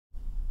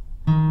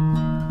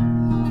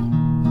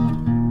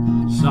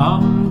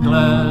Some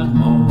glad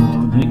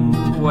morning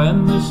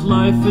when this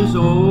life is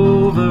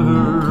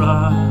over,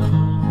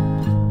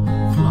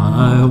 I'll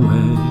fly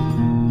away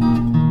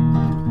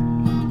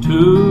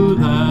to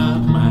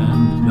that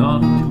land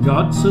on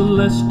God's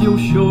celestial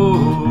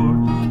shore.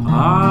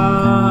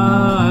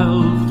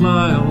 I'll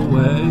fly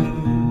away,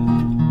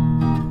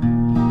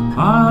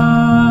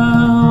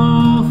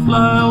 I'll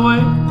fly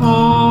away,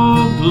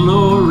 oh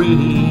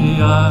glory,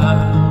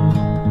 I'll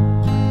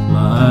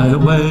fly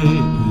away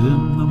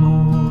in the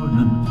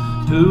morning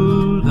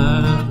to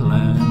that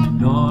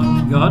land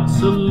on God's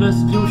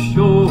celestial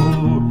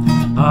shore.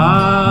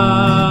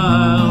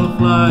 I'll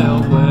fly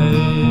away.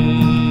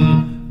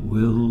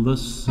 Will the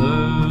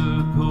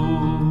circle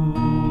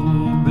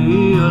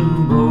be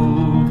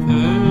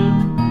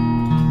unbroken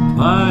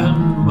by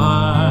and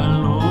by,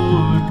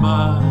 Lord,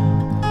 by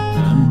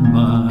and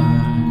by?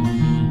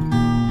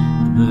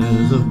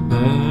 There's a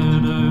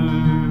better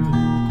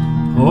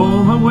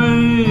home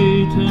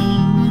awaiting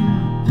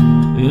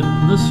in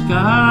the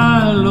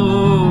sky,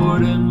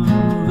 Lord, in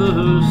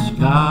the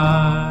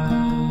sky.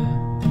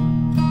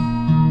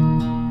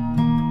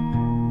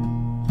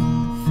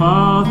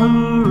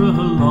 Farther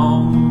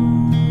along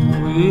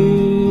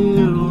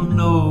we'll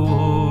know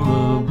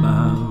all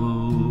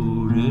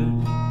about it.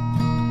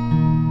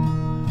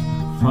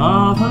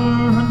 Farther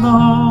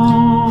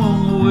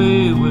along we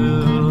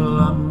will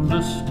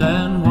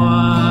understand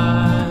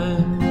why.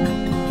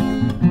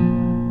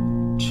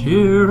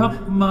 Cheer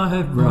up,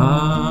 my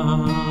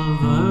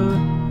brother,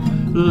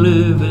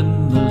 live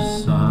in the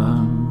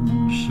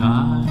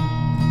sunshine.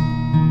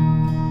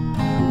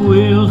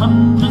 We'll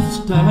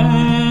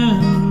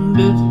understand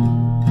it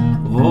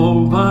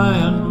all by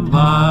and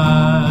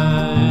by.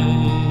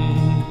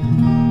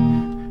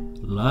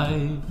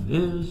 Life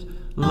is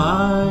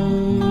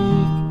like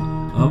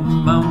a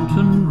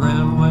mountain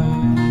railway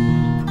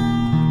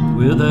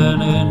with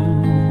an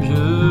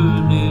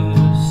engineer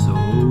so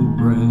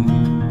brave.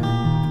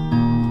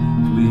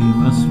 We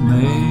must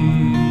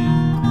make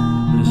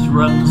this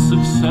run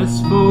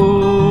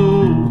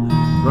successful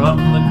from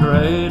the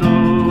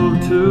cradle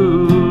to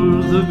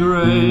the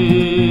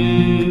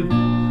grave.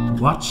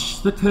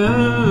 Watch the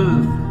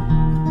curve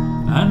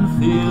and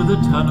fear the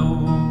tunnel.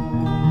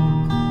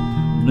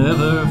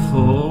 Never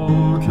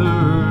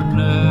falter,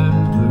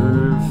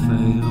 never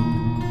fail.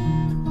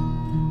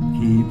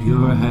 Keep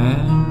your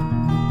hand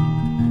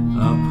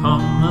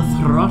upon the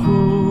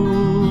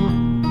throttle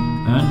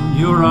and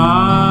your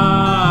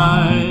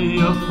eye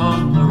upon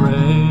the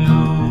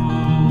rail.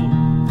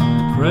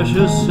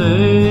 Precious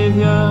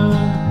Savior,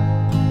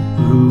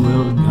 who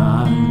will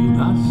guide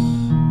us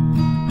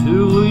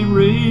till we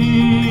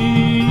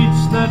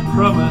reach that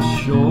promised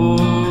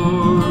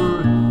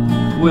shore,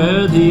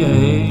 where the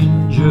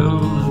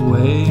angels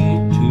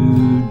wait to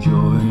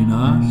join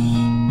us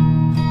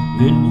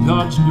in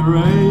God's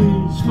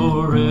grace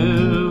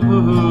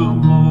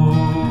forevermore.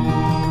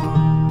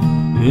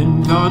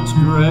 In God's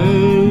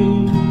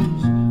grace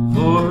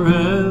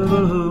forevermore.